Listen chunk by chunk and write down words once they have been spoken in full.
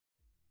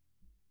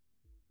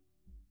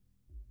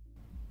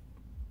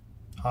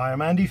Hi,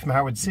 I'm Andy from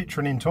Howard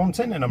Citroen in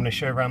Taunton, and I'm going to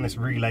show around this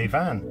relay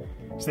van.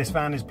 So this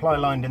van is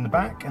ply-lined in the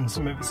back, and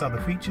some of its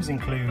other features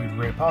include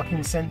rear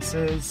parking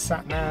sensors,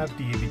 sat-nav,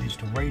 DAB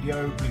digital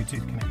radio,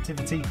 Bluetooth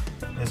connectivity.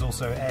 There's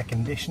also air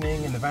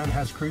conditioning, and the van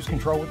has cruise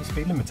control with a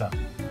speed limiter.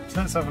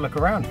 So let's have a look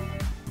around.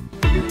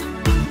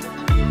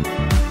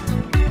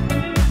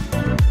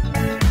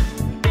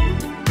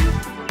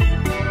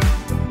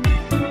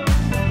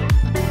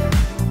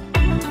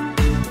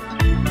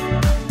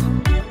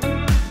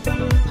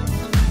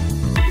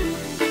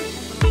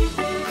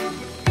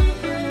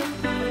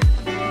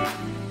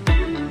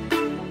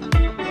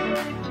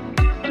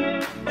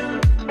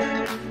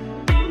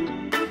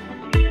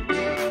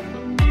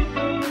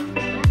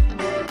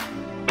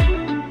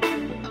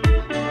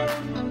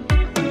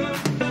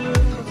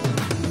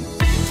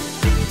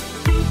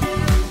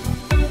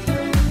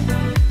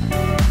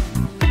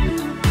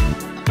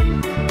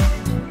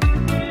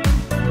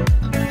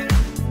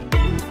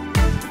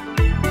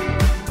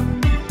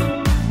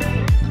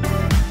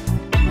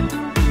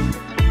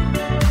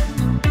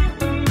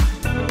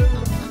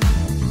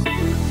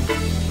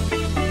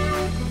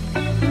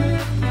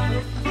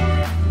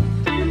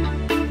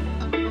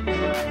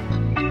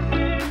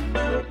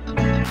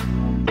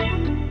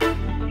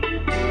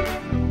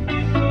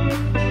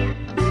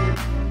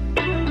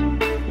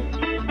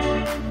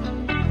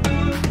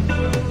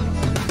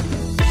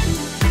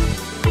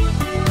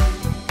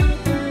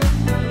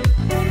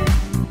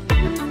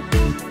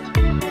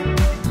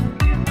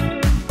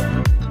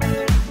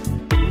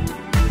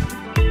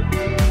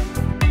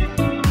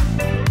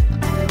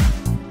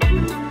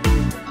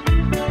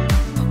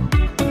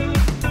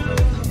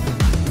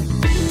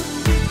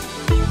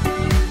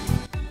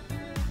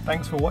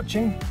 Thanks for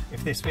watching.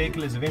 If this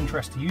vehicle is of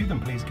interest to you, then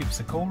please give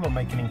us a call or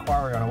make an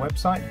inquiry on our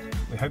website.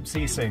 We hope to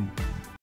see you soon.